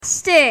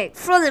Fantastic!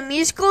 From the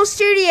musical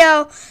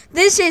studio,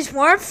 this is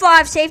Warp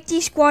 5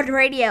 Safety Squad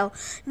Radio.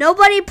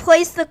 Nobody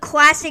plays the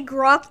classic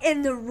rock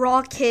and the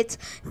rock hits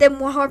than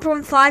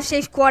 100.5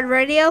 Safe Squad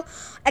Radio,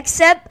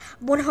 except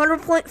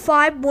 100.5,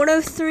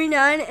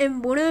 103.9,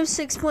 and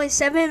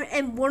 106.7,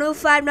 and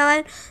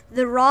 105.9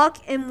 The Rock,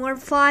 and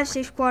 105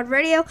 Safe Squad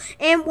Radio,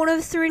 and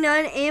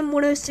 103.9 and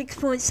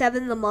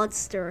 106.7 The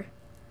Monster.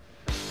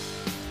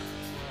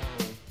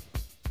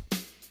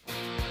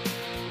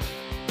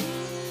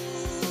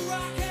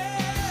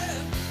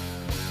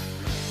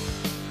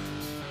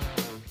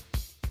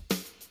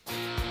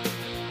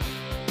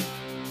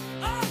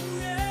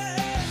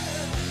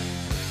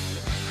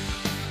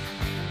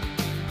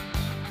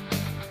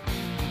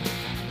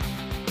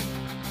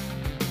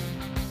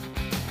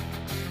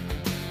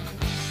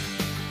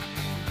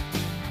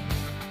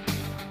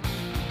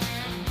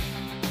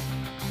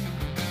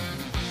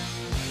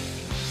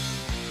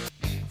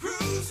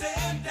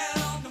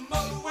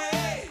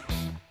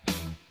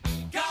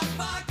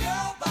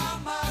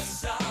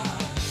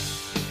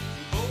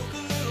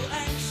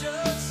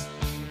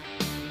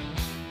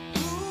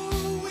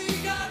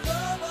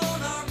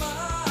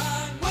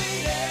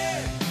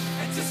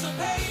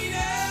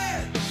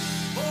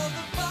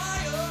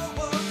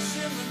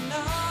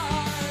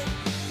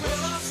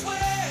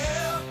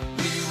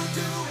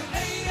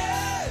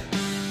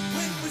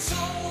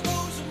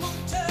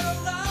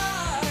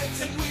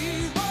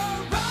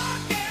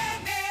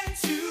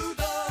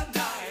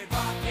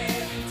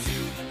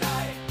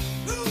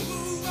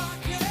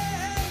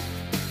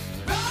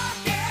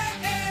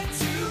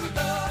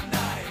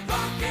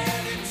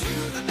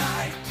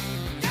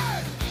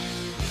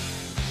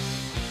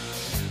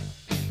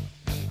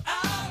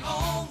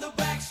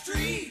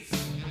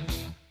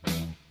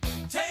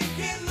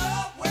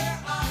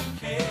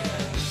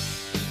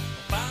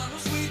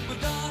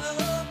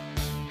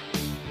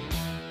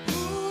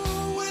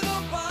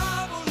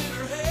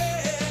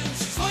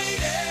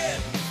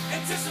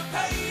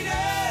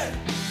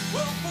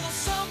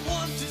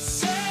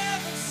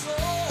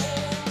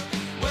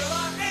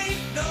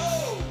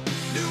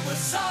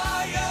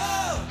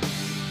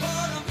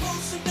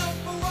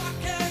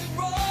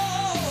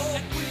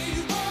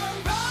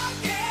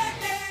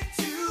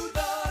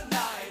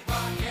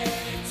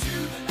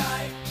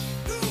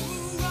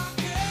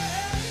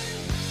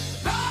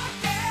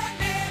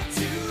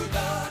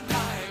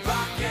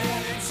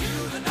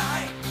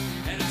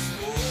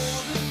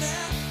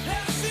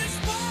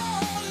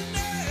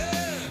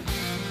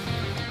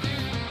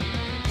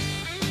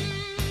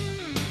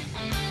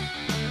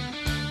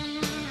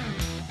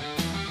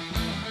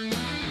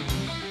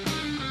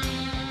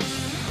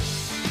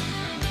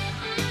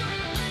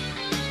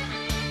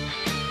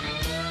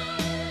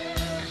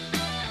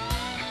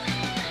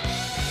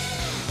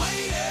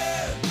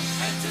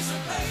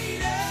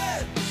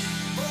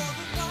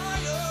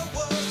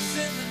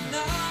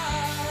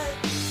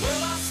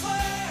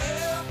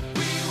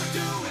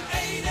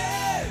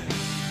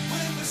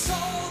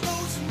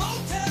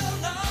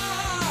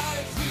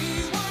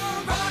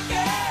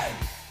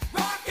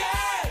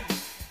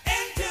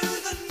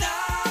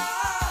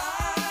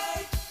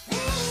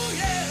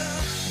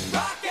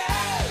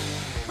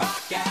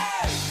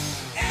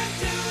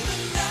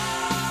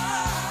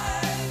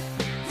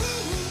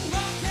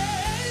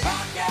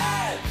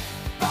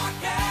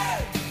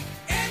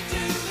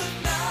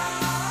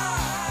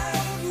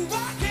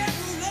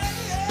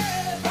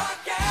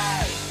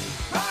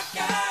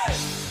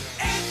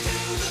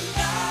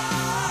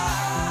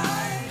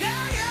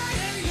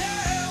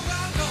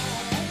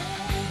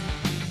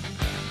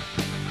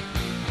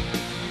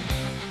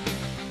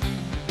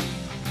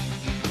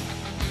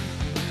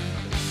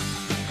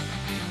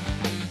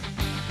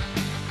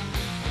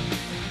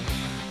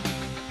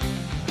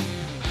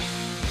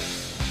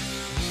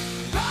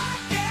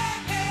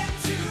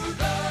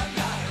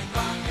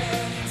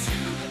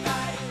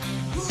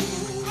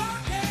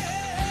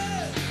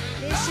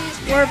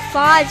 Warp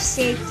 5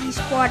 Safety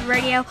Squad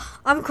Radio.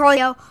 I'm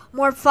Carlio,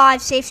 Warp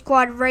 5 Safe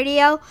Squad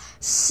Radio.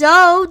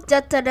 So,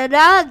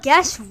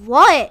 guess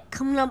what?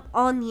 Coming up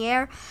on the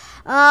air,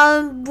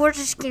 we're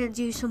just gonna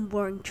do some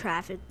boring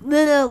traffic.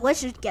 No,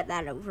 let's just get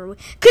that over with.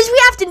 Because we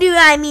have to do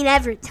that,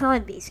 every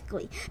time,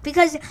 basically.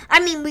 Because,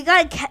 we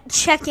gotta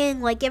check in,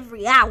 like,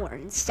 every hour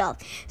and stuff.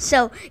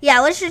 So,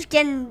 yeah, let's just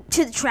get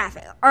into the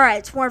traffic. Alright,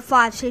 it's Warp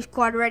 5 Safe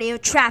Squad Radio.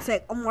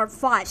 Traffic on Warp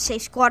 5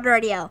 Safe Squad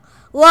Radio.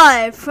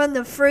 Live from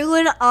the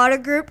Freeland Auto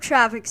Group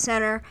Traffic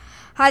Center.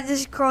 Hi,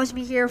 this is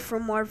Crosby here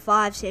from Warp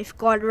 5 Safe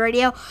Squad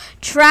Radio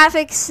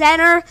Traffic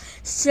Center.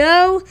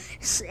 So,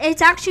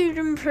 it's actually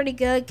been pretty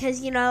good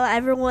because,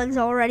 everyone's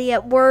already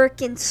at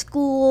work and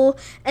school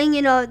and,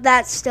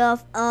 that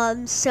stuff.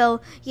 So,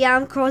 yeah,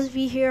 I'm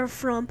Crosby here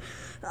from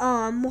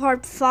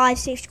Warp 5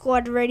 Safe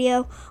Squad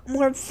Radio.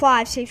 Warp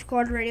 5 Safe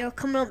Squad Radio.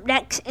 Coming up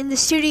next in the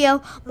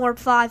studio, Warp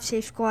 5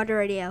 Safe Squad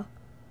Radio.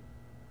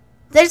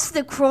 That's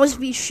the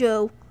Crosby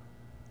Show.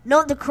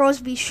 Not the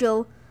Crosby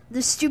Show.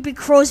 The stupid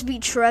Crosby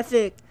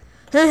traffic.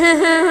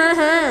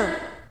 Turn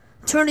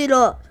it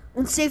up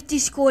on Safety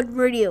Squad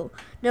Radio.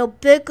 Now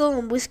back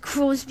on with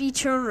Crosby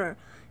Turner.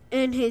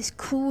 and his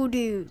cool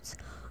dudes.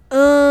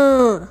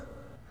 Hey,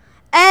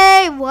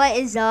 what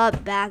is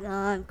up? Back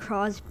on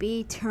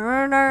Crosby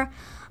Turner.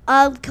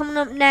 Coming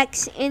up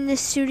next in the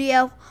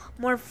studio,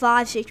 more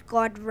 5 6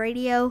 Squad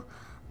Radio.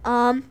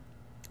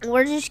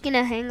 We're just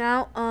gonna hang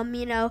out.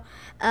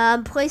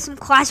 Play some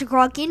classic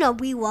rock. You know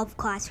we love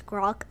classic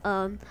rock.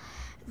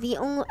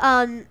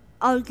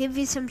 I'll give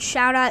you some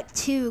shout out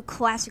to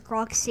classic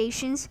rock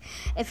stations.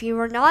 If you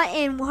are not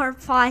in more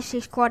 5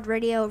 6 Squad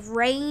Radio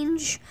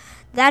range,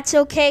 that's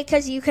okay,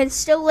 because you can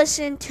still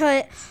listen to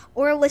it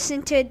or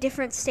listen to a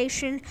different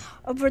station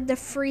over the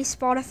free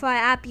Spotify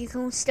app. You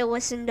can still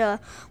listen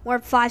to more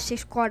 5 6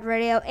 Squad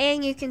Radio,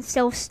 and you can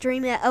still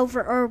stream it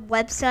over our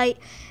website.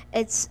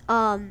 It's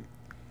what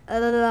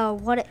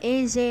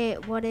is it?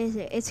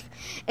 It's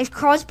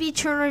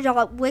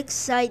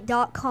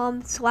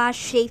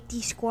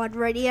crosbyturner.wixsite.com/safety squad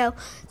radio.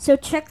 So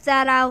check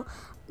that out,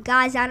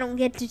 guys. I don't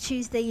get to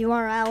choose the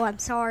URL. I'm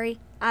sorry.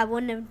 I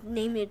wouldn't have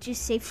named it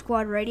just Safe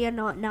Squad Radio,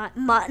 not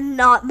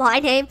my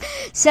name.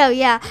 So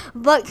yeah,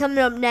 but coming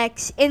up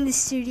next in the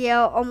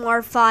studio on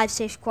More 5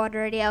 Safe Squad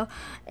Radio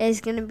is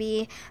gonna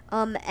be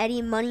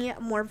Eddie Money,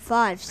 More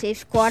 5 Safe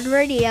Squad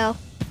Radio.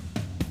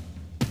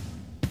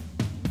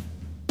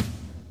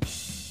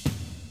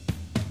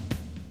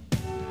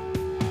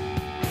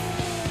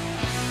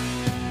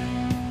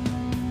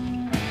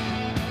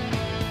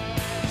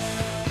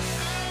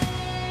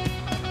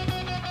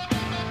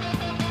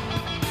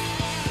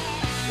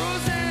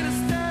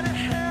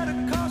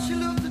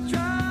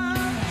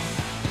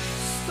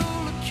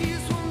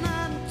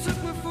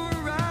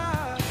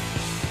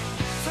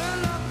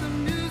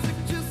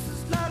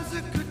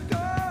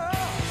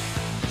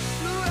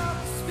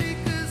 Speak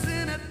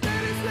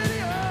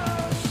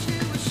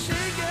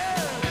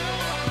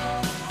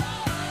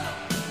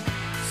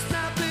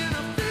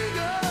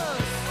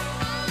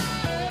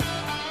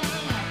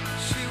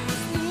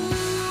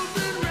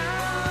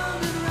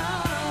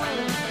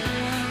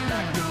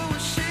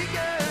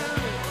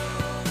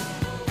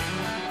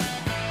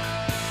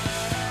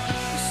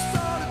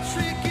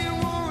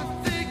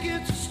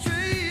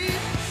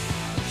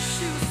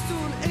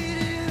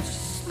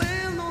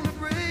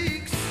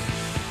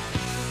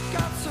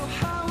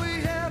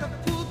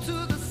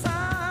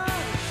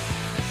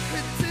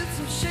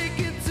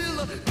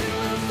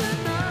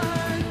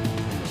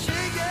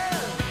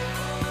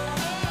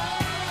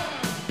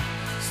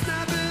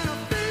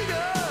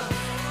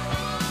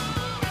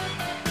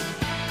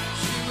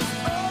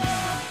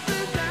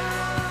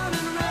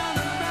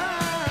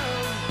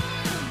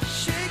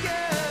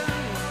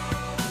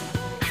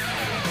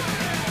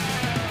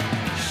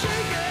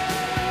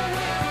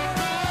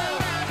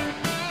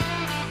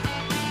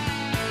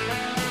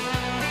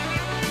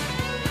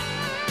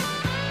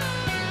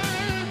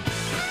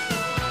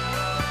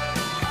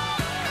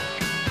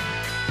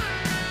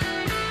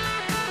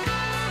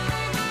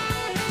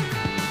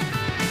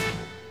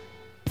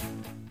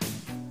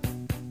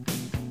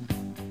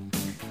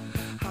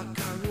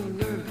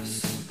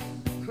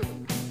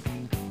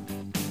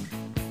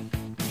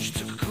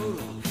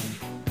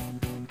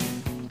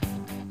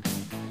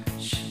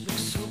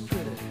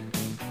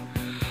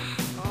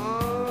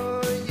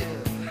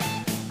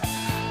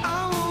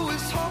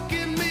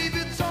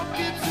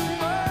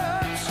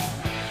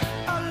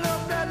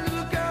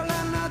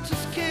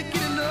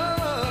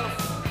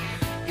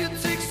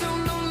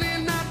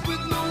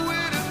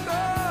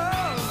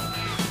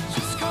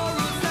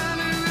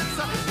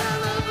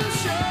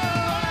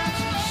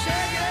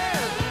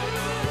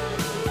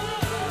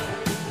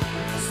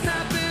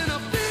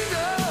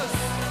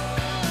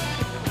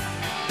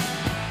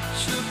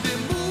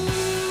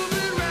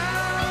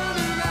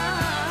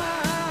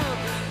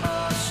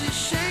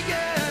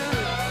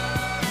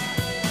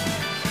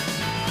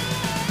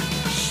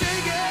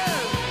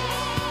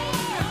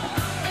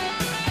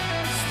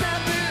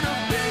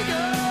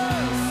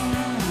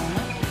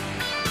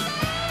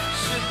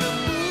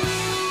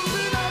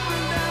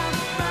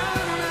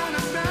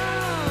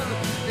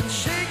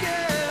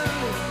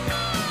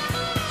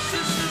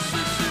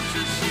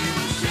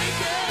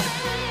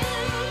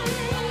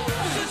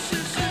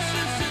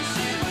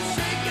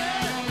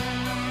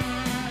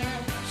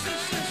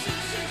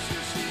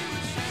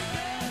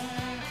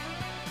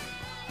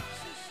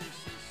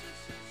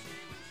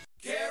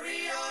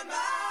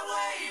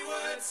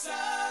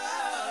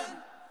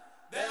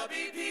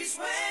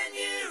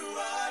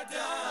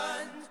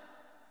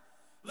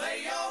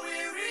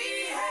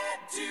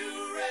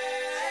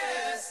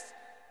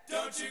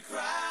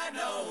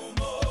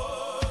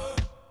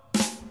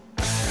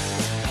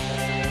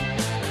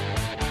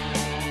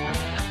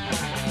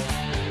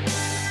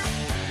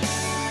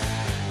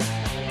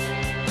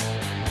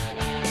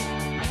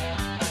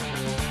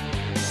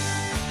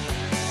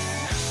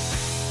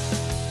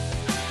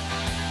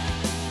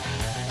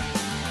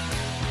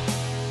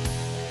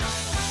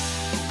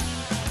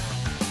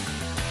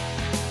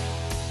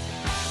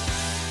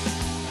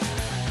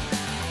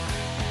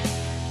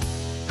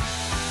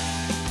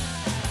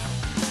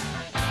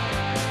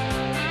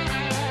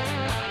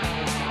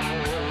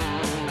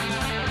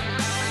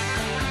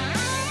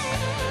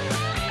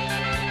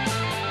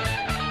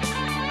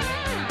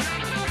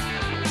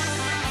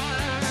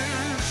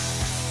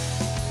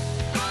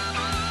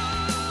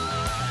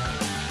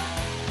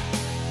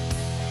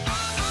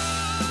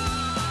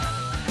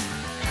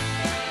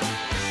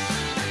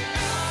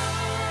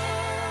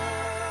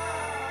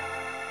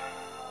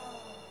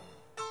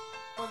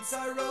Once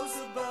I rose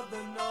above the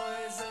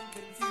noise and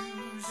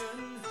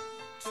confusion,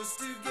 just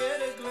to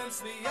get a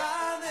glimpse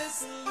beyond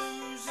this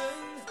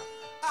illusion.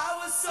 I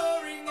was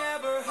soaring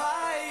ever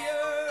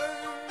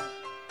higher,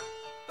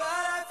 but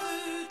I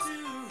flew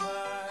too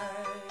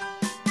high.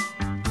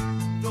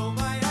 Though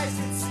my eyes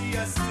could see,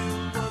 I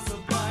still was a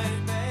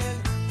blind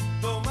man.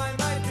 Though my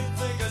mind could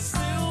think, I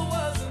still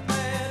was a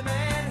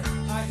madman.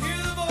 I hear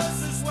the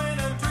voices when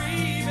I'm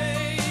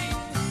dreaming.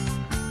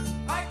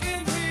 I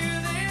can hear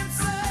them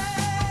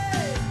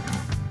say,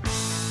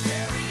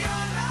 carry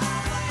on my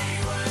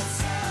wayward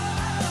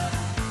son.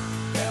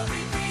 There'll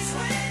be peace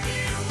when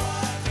you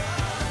are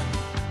done.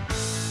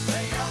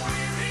 Lay your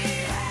weary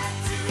head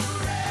to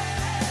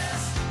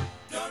rest.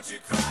 Don't you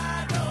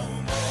cry no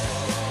more.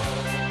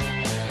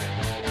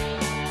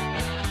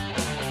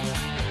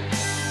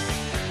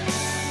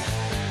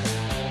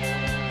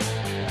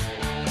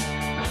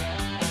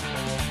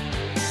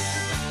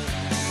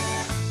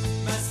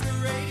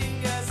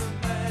 Masquerading as a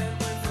man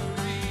with a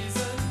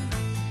reason.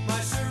 My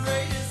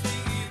charade is the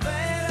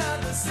event of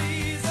the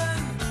season.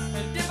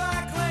 And if I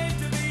claim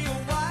to be a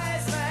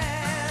wise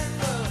man,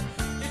 well,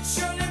 it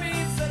surely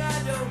means that I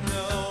don't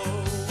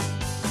know.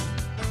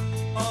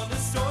 On a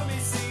stormy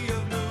sea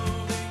of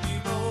moving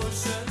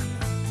emotion,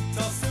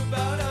 tossed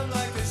about I'm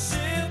like a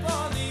ship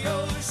on the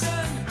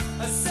ocean.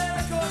 I set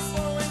a course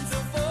for winds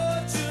of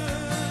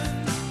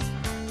fortune,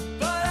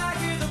 but I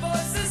hear the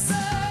voices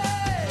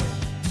say,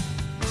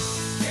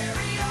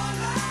 carry on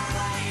my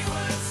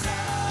wayward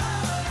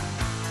son.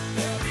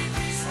 There'll be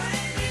peace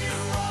when you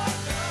are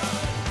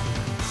done.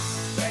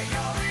 Lay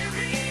your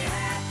weary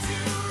head to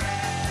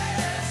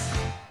rest.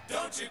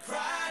 Don't you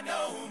cry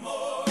no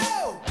more.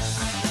 No!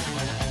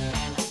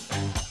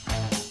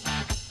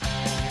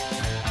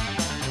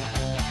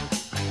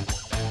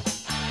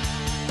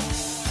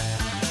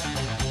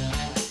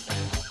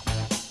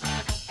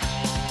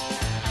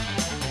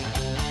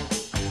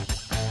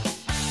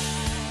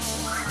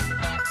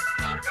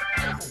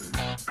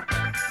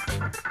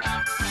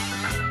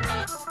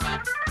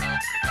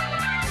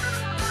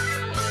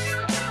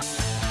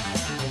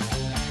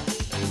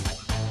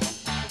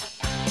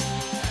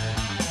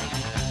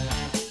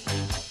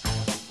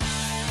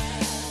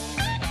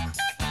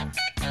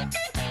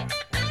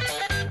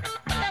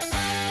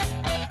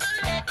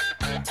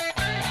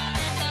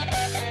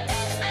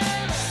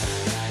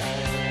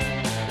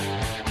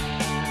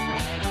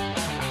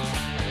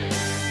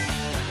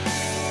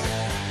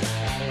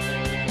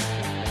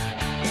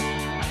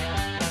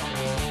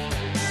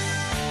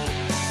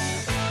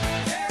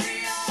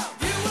 Carry on,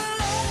 you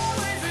will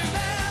always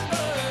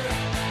remember.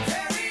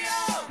 Carry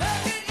on,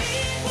 make it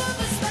equal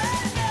the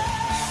splendor.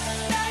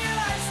 Now your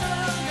life's no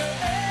longer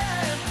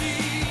empty.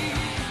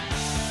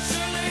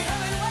 Surely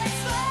heaven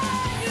waits for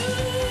you.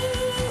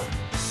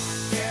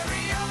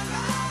 Carry on,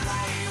 my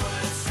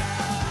wayward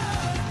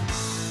son.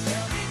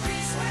 There'll be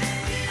peace when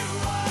you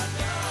are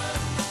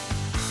done.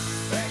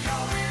 Lay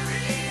your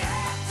weary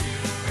head to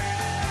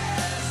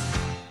rest.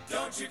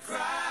 Don't you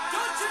cry.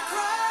 Don't you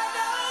cry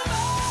no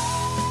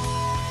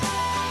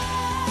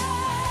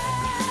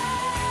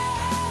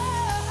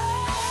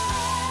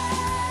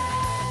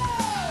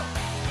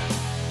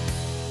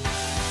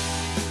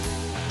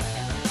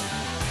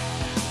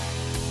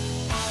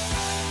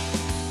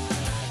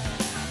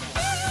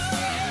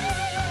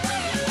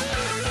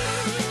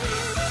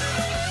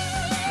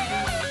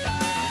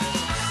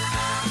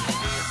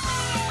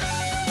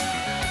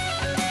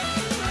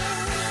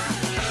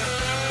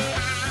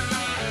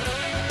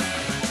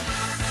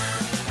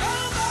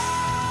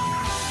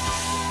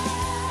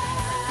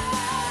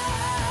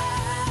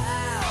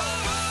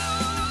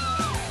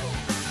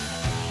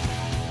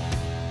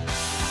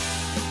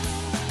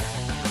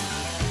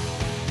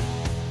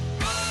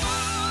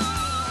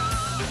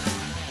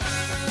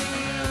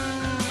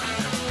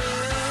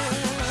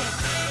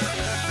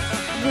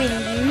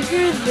When you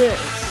hear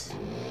this,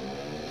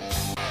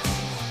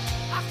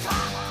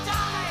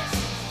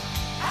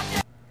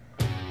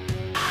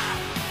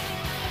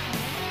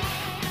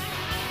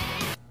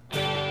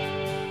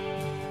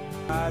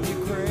 drive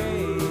you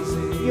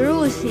crazy. you're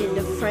listening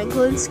to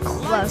Franklin's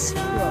Classic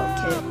Rock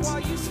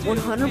Hits,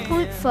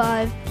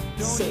 100.5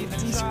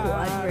 Safety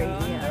Squad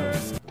Radio.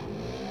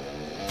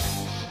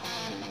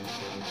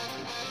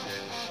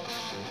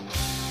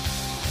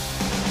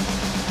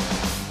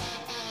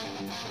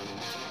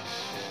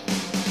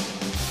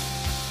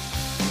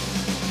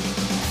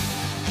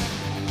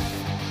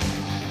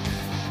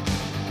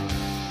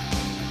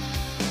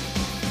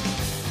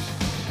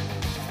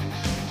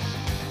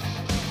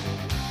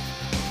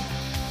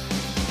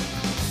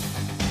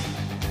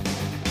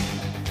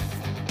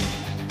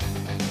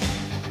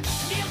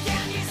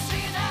 Can you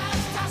see that?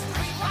 Just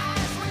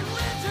streetwise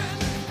religion.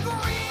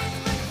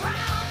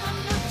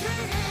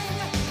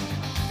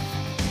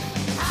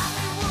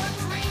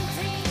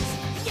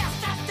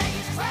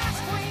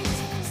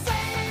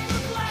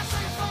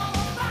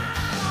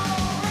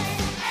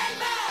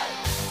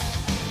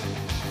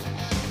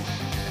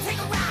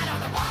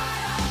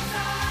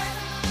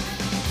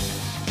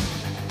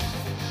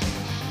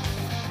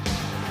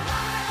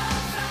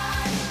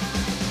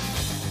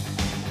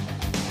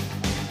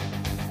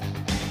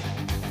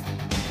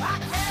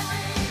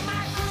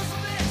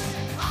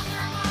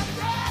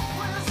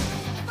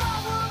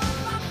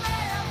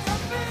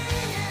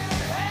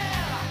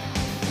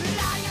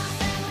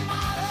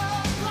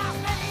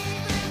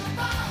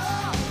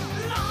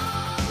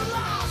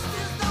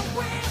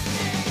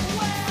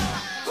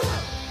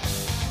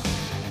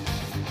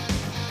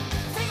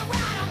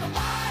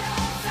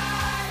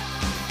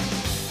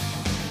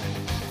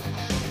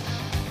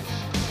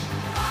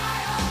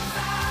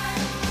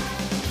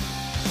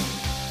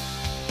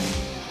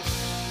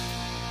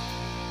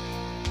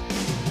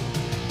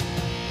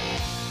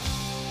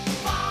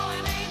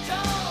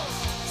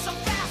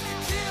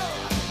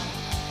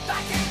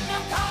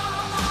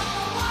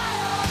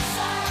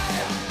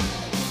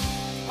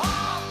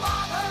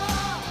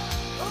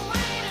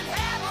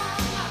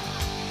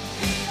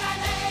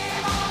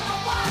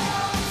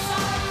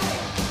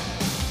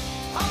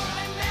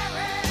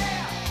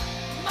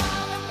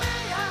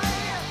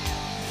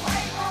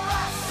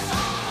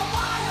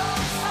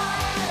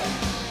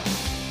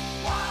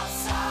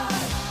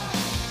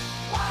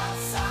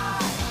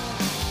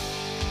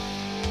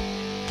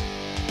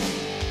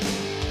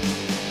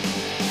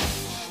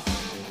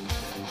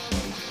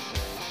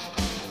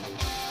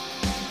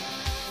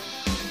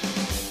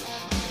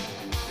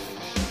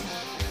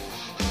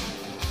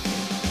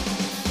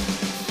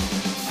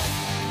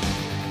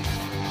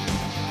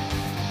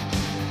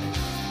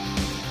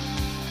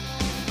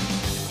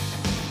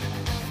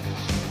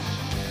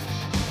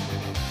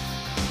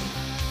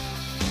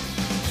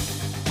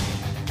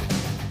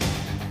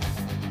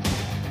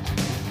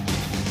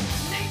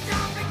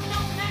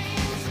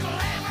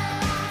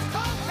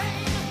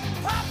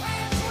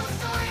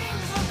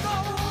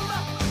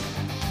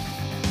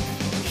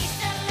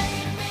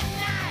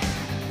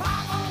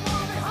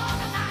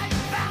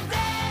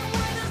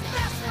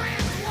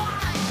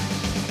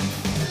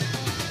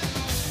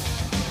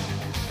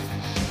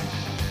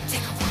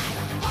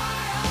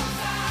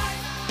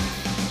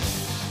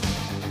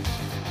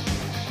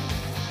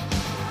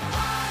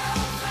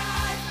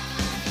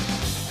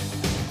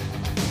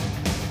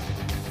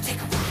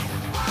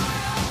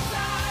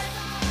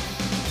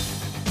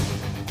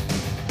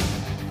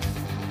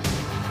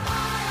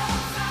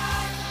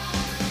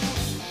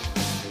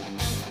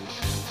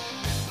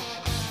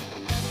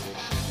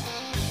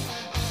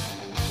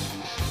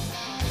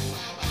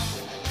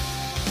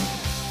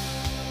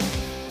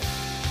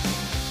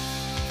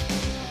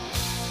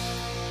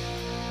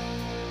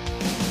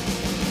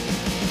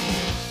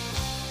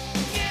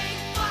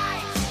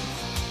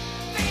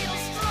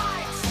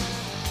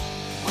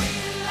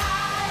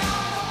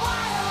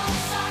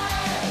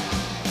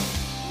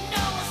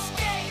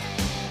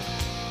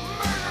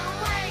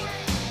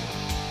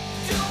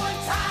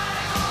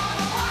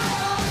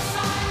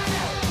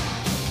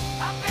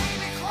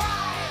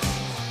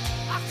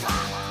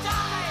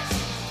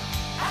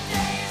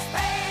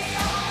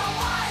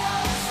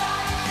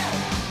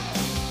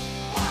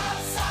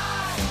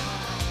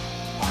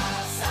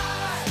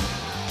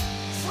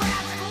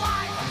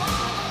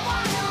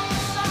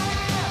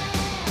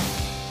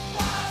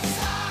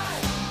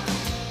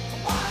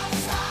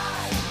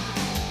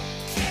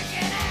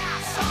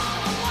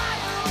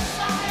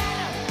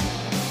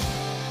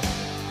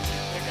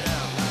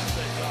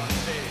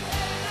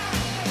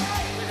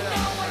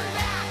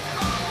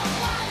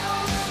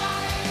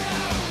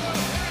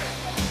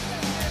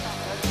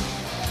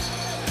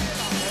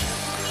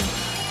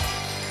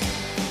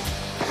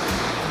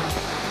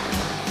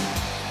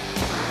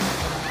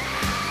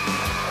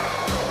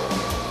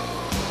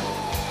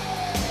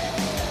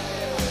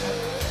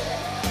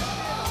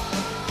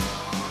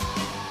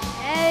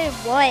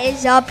 What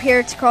is up here?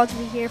 It's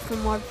Crosby here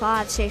from Ward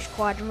 5 Safe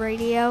Squad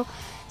Radio.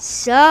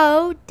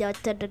 So,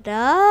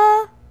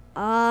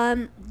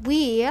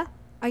 we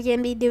are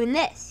gonna be doing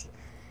this.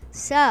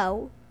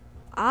 So,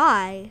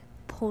 I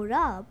pulled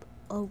up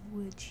a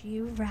Would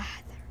You Rather.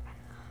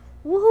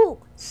 Woohoo!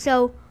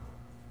 So,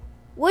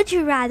 Would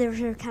You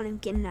Rathers are kind of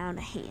getting out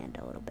of hand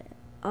a little bit.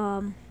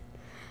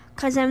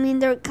 Cause I mean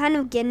they're kind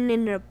of getting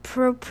into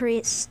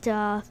appropriate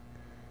stuff,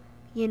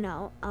 you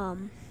know.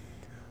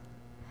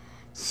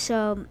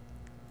 So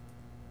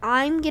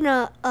I'm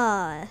gonna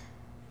alright,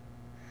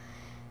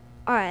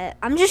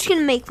 I'm just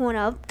gonna make one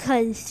up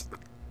because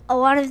a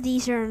lot of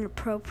these are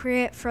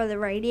inappropriate for the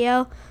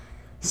radio.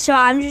 So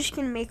I'm just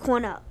gonna make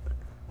one up.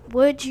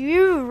 Would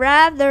you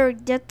rather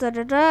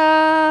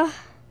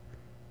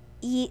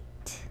eat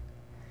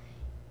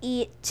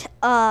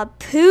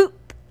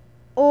poop,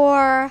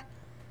 or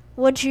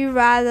would you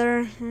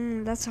rather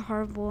that's a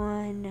hard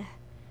one,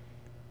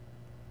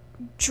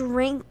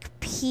 drink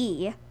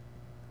pee?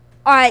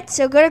 Alright,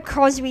 so go to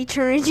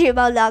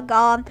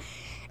crosbyturner@gmail.com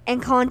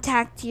and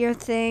contact your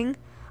thing.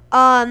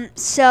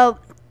 So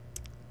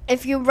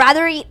if you'd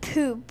rather eat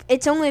poop,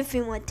 it's only if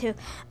you want to.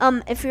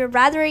 If you'd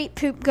rather eat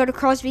poop, go to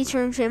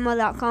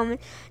crosbyturner@gmail.com and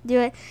do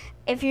it.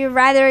 If you'd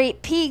rather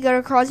eat pee,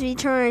 go to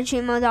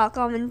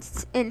crosbyturner@gmail.com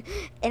and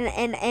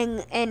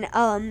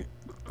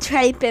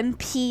type in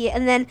pee,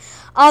 and then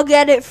I'll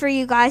get it for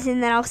you guys,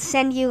 and then I'll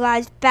send you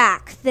guys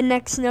back the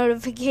next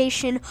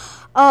notification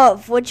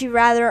of Would You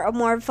Rather or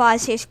More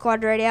 5 Safe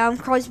Squad Radio. I'm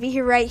Crosby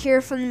here, right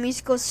here from the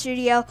musical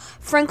studio,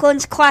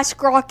 Franklin's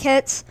Classic Rock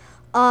Hits.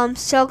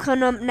 So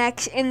coming up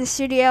next in the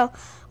studio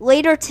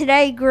later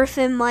today,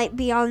 Griffin might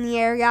be on the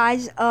air,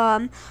 guys.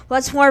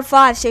 What's More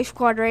 5 Safe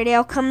Squad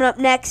Radio? Coming up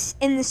next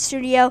in the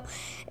studio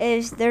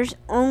is There's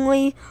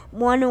Only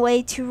One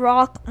Way to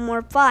Rock,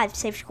 More 5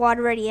 Safe Squad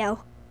Radio.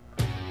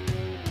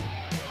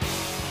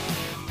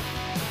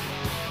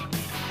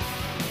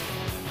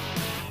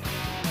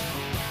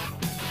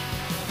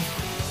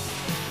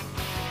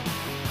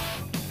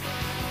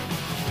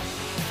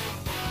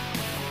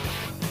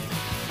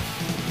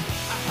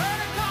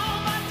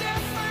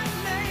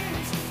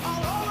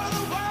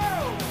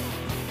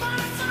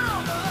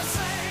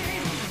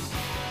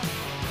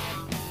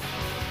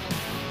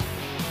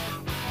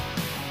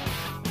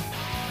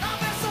 Now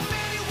there's so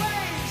many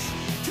ways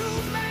to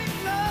make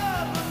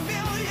love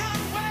 1,000,000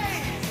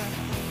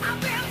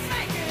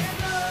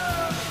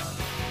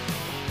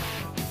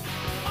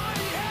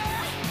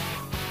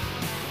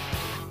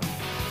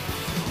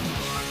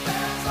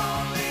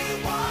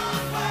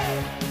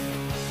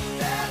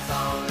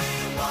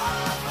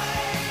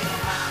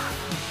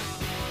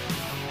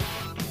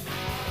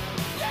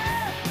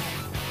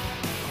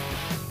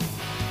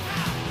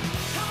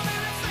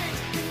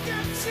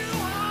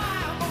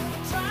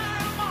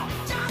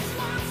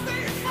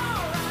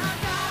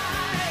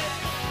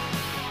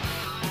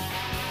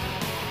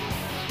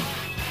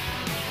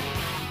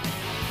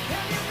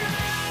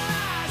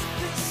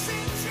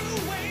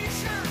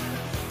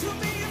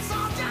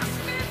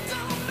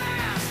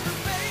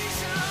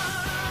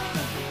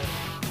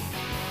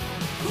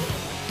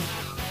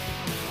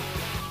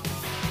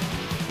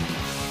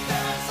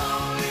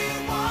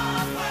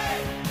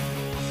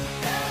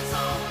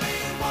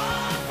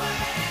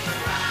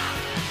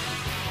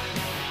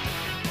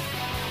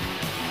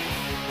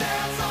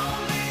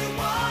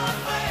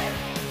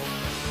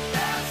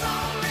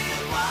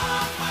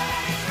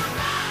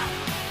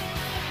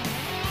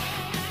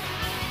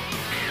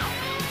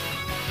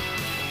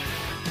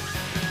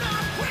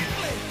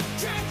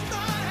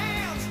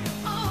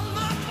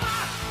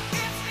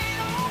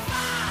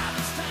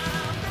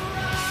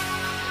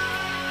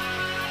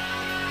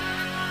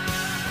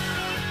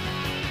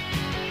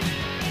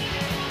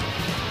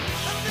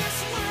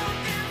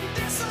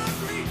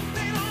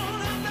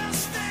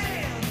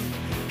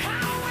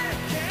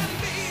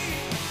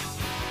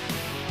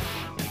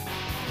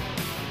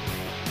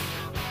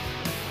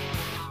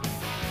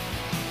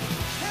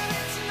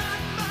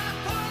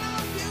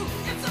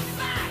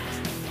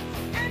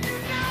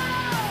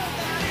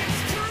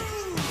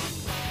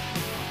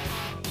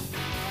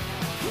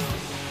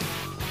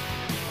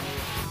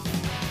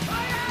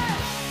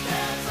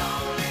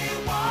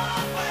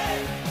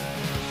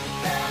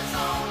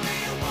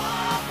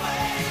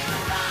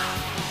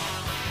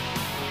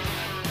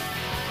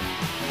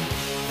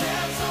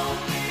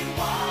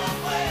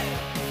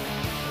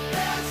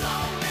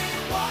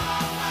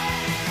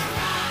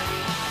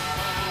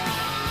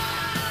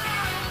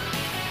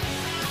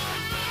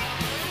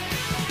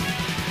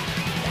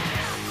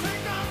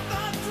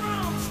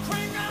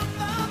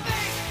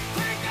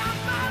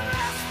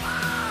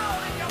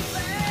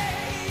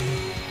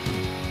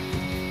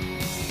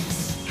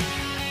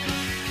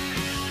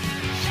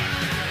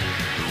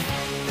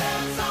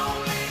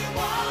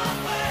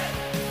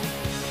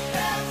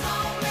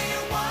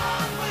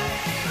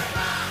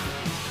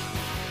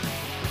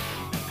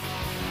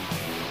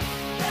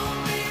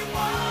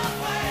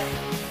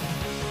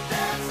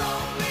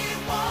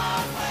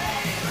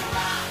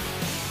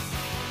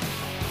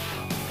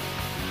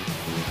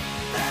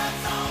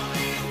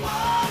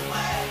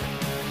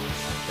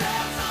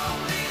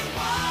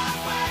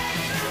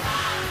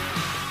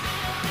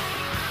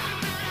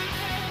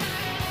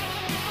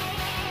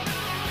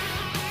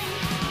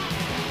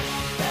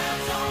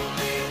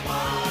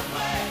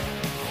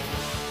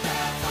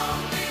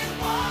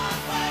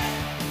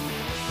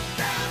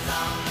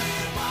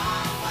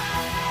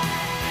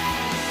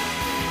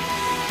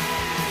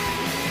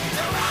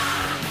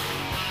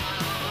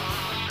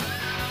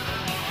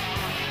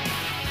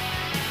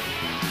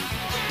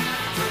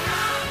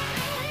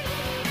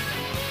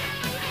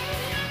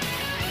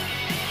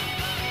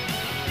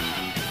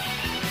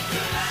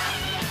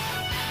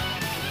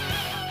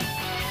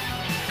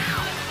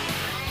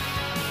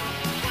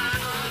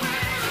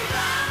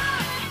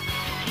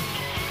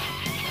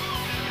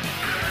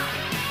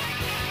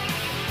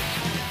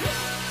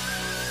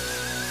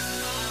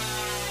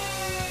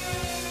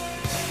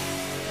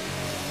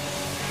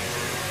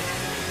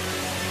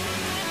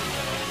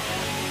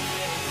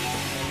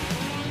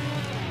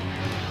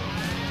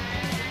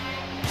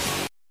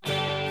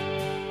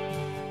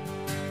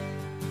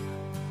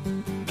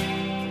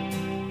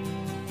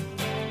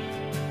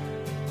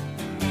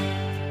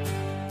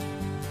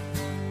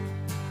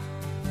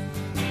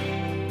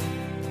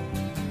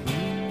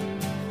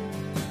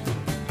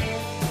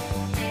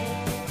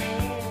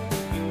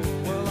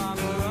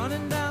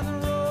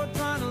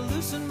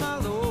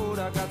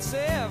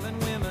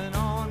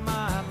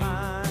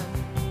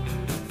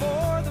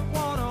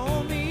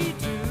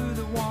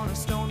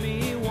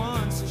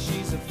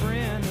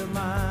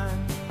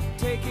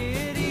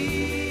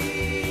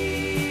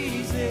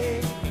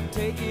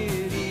 take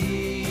it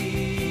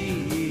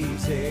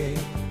easy.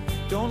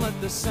 Don't let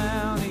the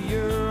sound of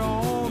your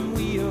own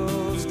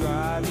wheels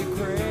drive you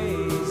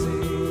crazy.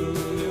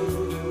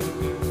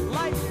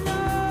 Lighten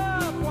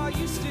up while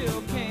you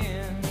still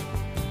can.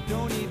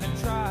 Don't even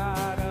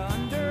try to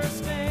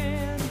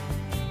understand.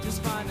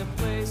 Just find a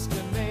place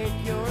to make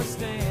your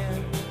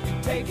stand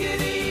and take it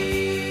easy.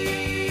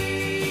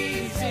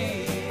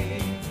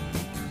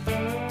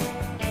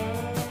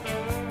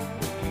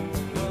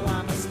 Well,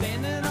 I'm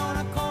standing on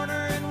a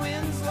corner in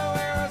Winslow,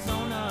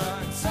 Arizona,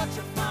 and such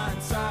a fine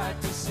sight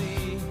to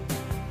see.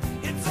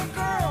 It's a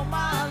girl,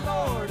 my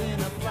lord, in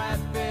a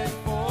flatbed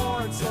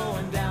Ford,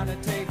 slowing down to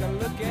take a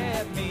look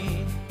at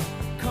me.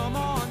 Come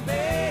on,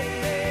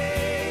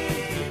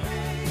 baby,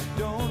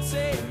 don't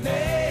say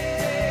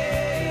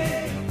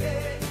maybe.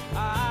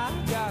 I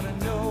gotta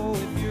know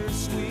if your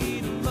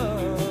sweet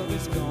love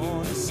is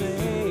gonna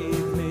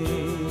save me.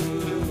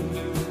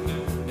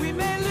 We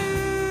may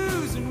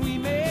lose and we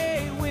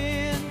may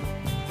win,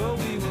 but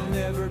we will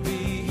never be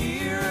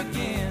here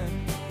again.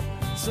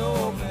 So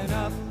open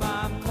up,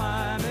 I'm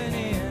climbing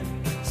in.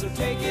 So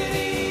take it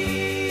easy.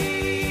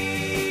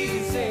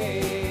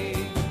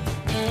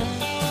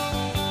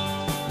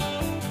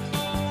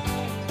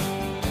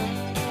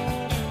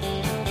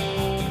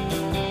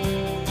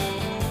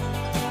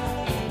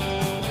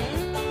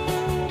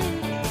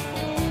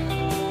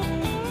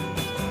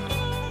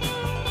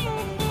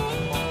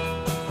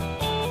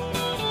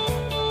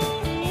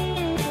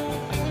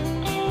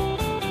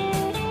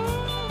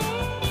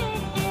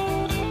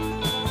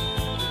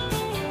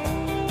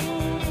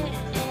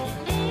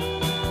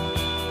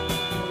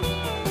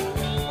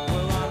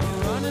 Well, I'm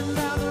running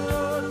down the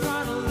road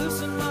trying to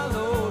loosen my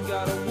load.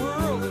 Got a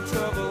world of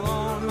trouble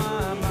on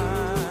my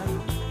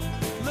mind.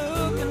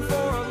 Looking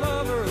for a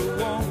lover who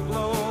won't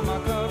blow my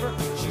cover.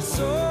 She's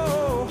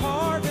so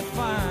hard to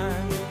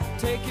find.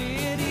 Take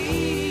it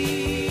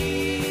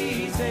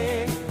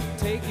easy.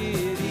 Take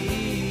it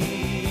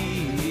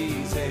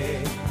easy.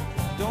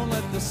 Don't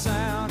let the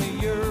sound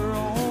of your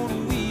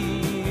own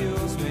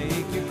wheels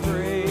make you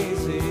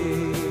crazy.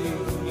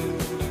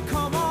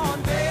 Come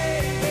on,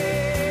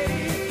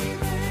 baby,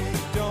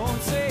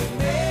 don't say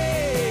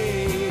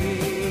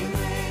maybe.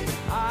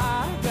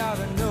 I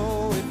gotta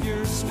know if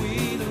your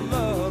sweet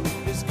love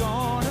is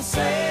gonna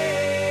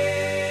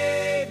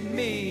save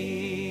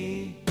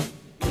me.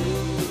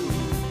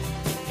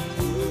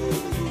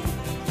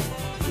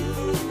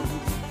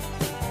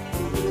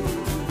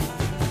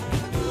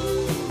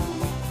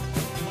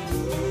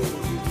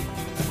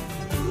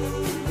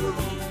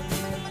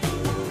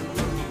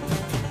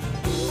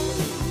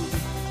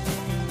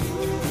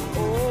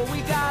 Oh, we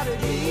got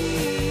it easy.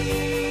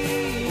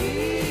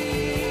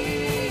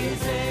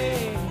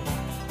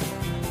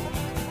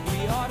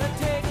 We ought to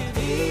take it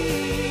easy.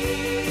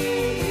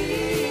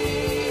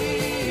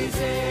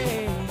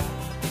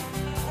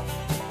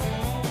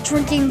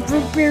 Drinking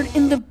root beer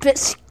in the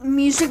best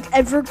music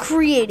ever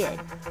created.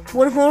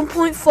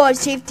 100.5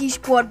 Safety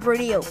Squad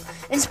Radio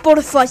and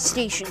Spotify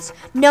stations.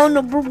 Now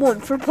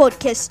 #1 for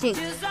podcasting.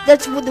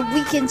 That's what the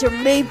weekends are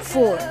made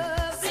for.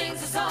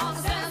 Sings a song,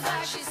 sounds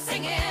like she's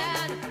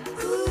singing.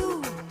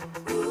 Ooh,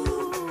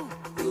 ooh,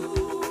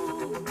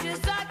 ooh.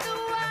 Just like the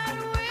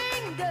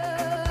white-winged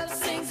dove.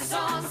 Sings a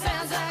song,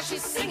 sounds like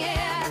she's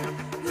singing.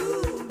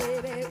 Ooh,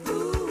 baby,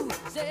 ooh,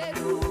 say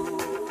ooh.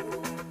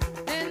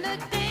 And the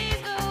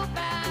days go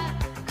by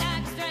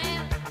like a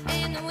strand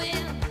in the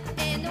wind,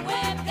 in the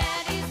web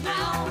that is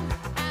blown.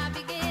 I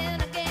begin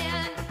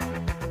again.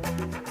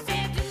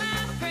 Said to my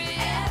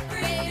friend,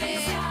 baby,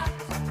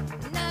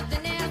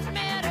 nothing else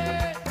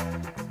matters.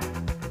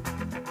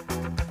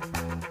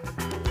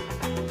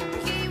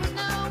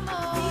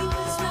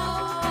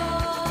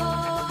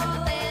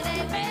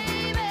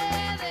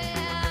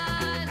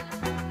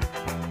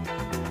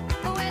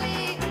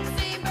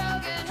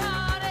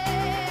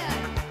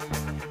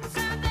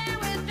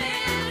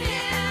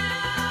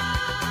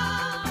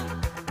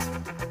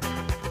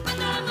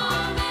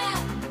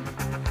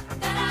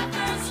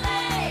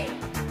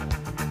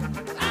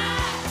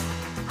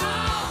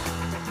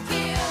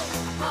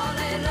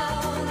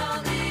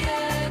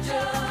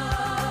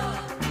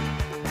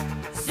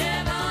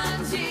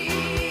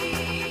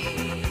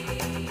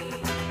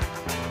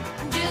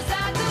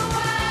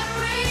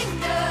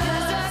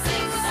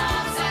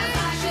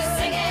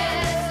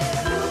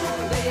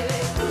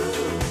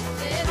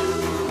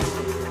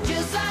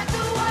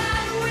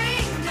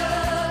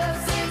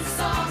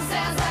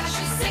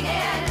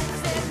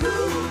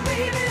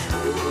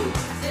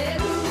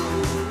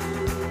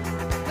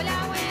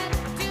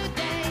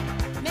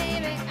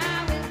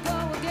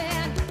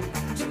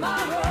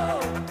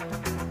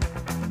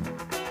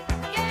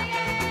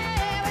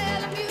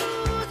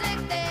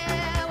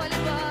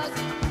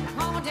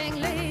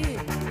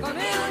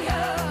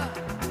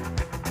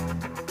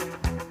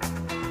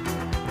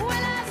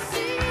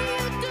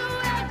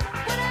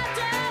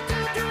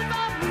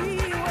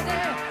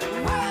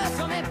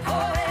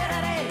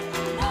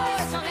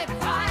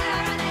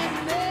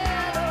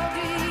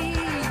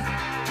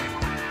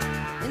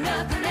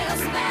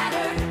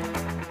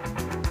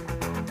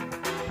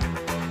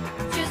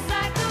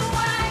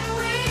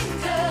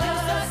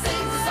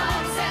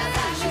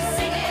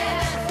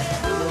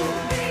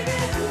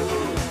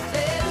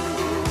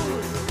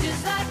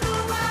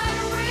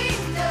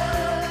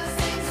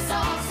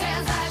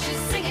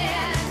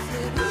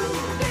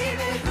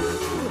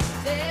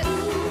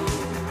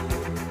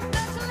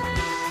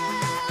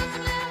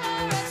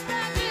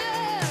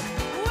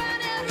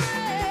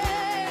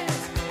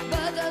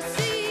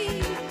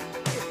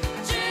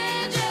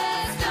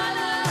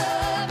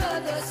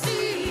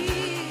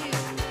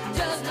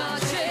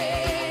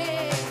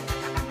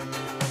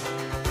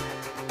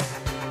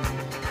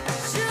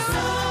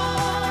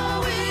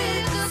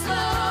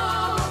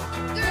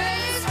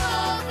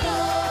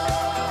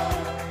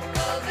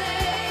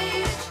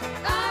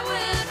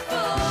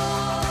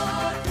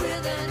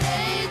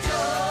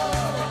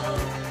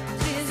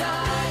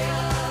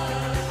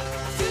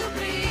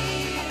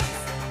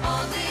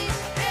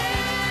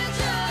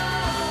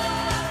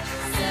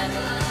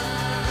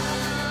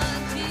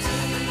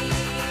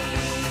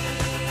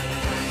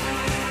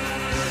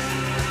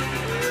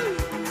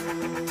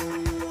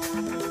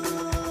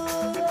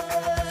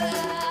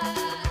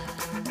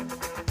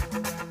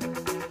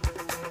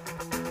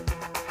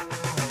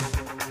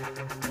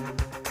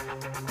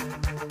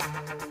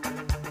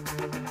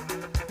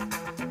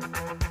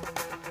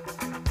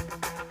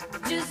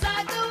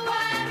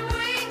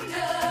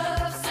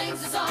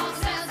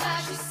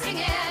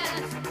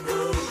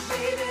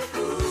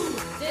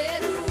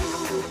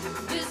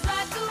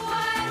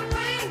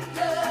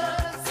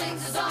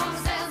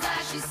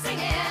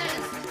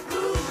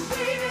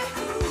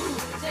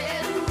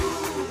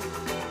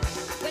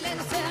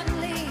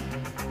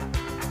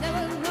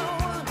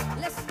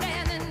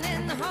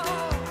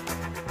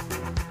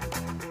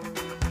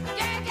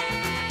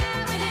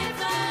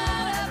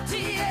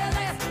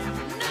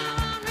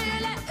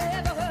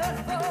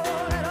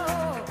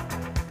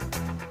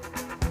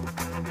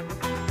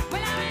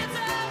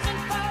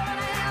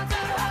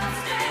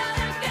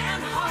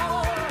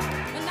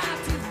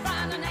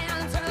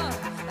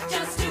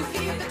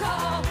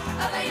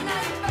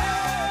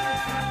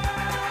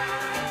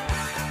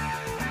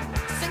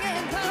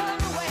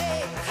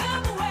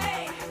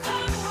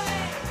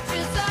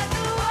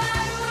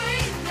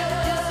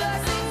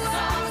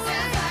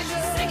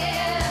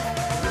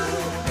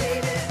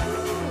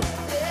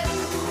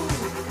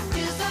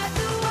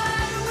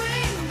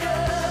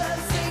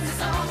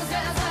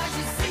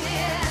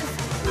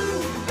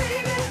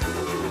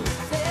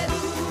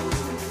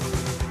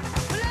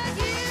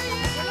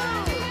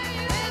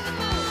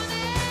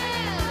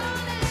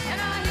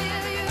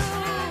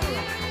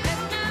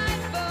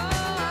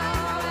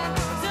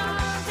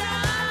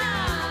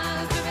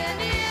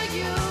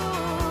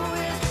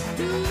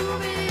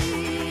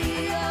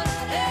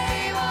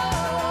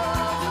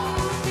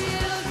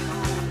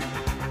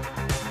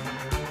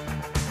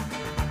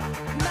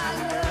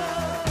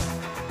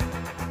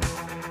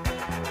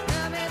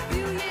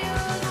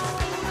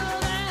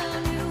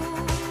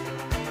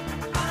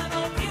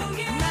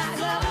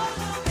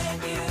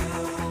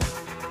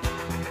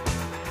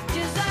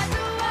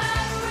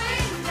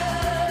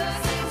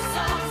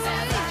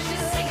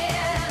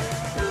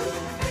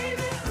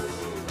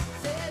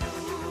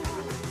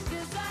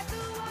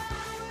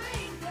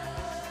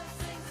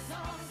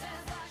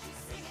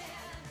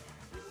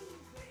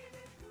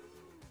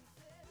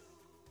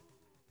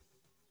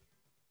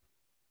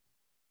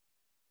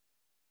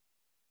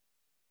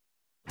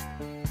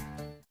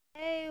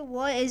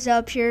 What is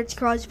up here? It's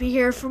Crosby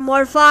here for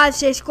more 5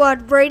 Safe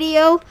Squad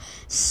Radio.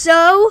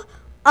 So,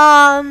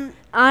 I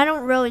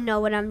don't really know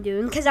what I'm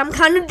doing because I'm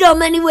kind of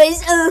dumb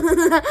anyways.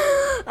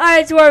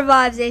 Alright, it's more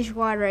 5 Safe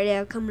Squad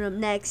Radio. Coming up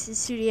next, the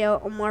studio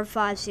on more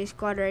 5 Safe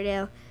Squad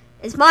Radio.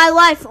 It's my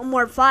life on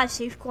more 5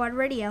 Safe Squad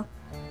Radio.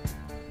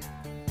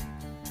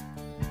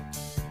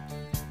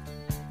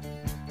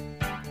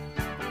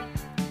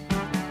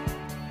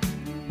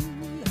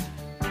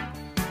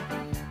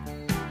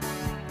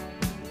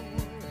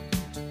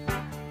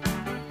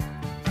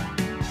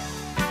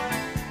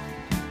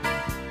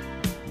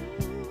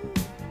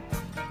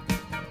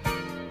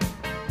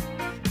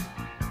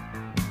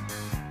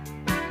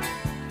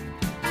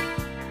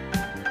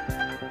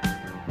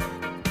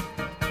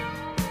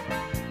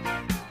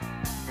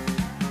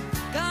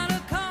 Got a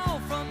call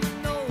from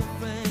an old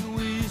friend,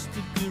 we used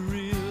to be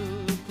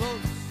real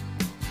close.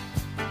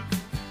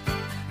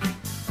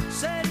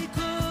 Said he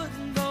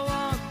couldn't go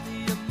on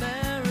the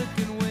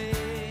American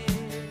way,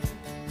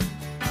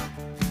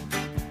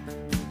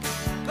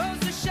 'cause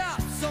the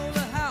shop sold a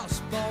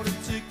house, bought a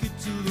ticket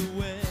to the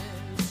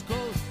West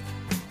Coast.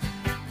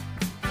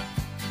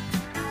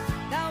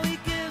 Now he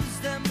gives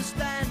them a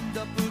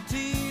stand-up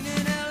routine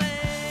in LA.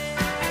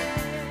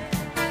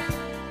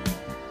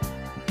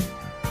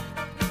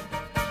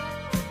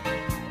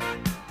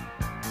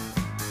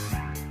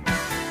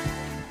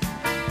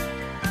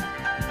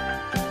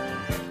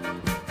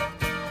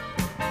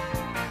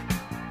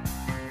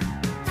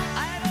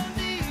 I don't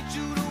need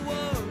you to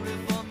worry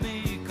for me,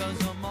 'cause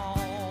I'm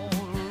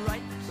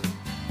alright.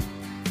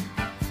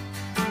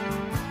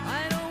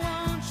 I don't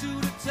want you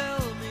to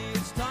tell me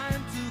it's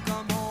time to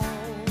come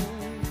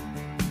home.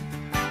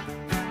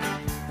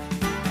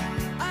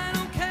 I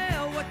don't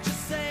care what you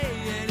say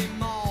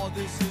anymore,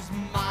 this is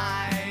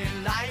my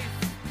life.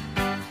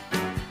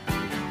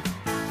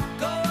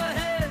 Go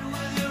ahead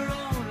with your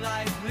own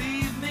life,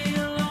 leave me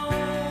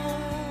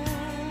alone.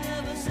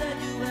 Never said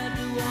you had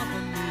to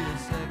offer me a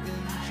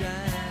second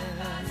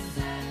chance.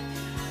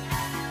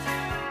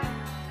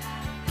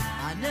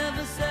 I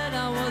never said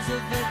I was a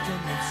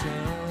victim of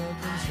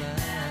circumstance.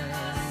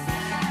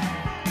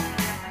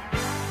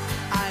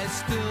 I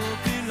still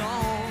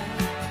belong,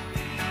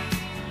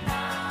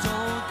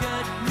 don't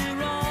get me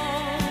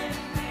wrong.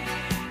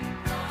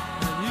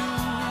 And you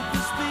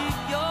can speak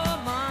your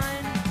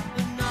mind,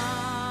 but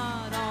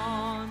not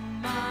on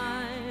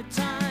my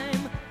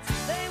time.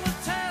 They will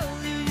tell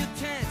you you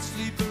can't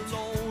sleep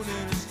alone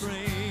in a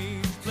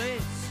strange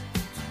place.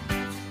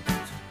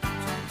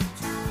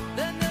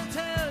 Then they'll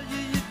tell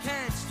you you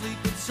can't sleep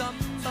with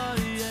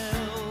somebody else.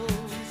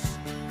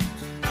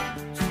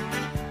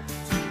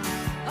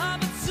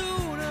 But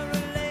sooner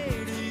or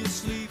later you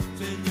sleep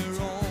in your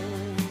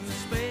own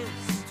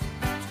space.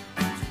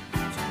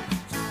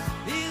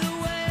 Either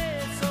way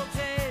it's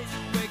okay, you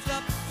wake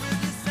up with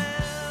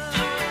yourself.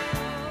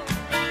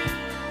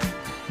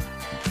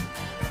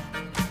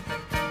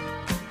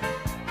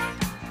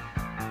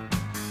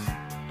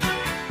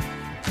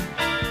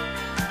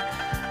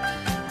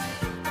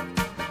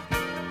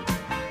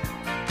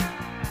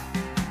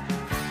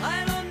 I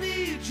don't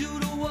need you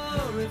to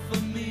worry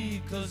for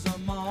me, 'cause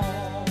I'm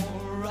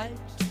alright.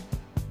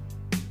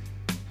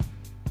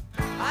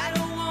 I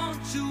don't want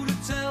you to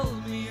tell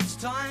me it's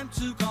time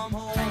to come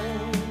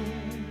home.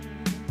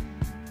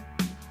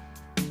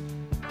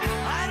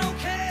 I don't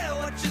care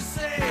what you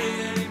say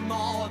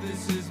anymore,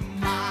 this is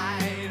my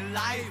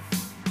life.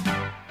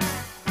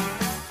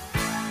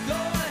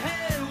 Go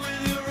ahead with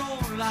your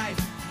own life,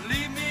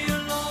 leave me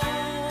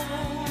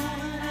alone.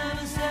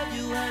 Never said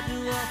you had to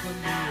offer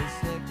me a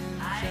second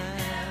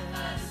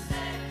chance.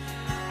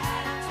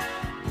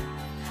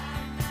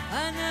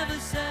 I never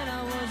said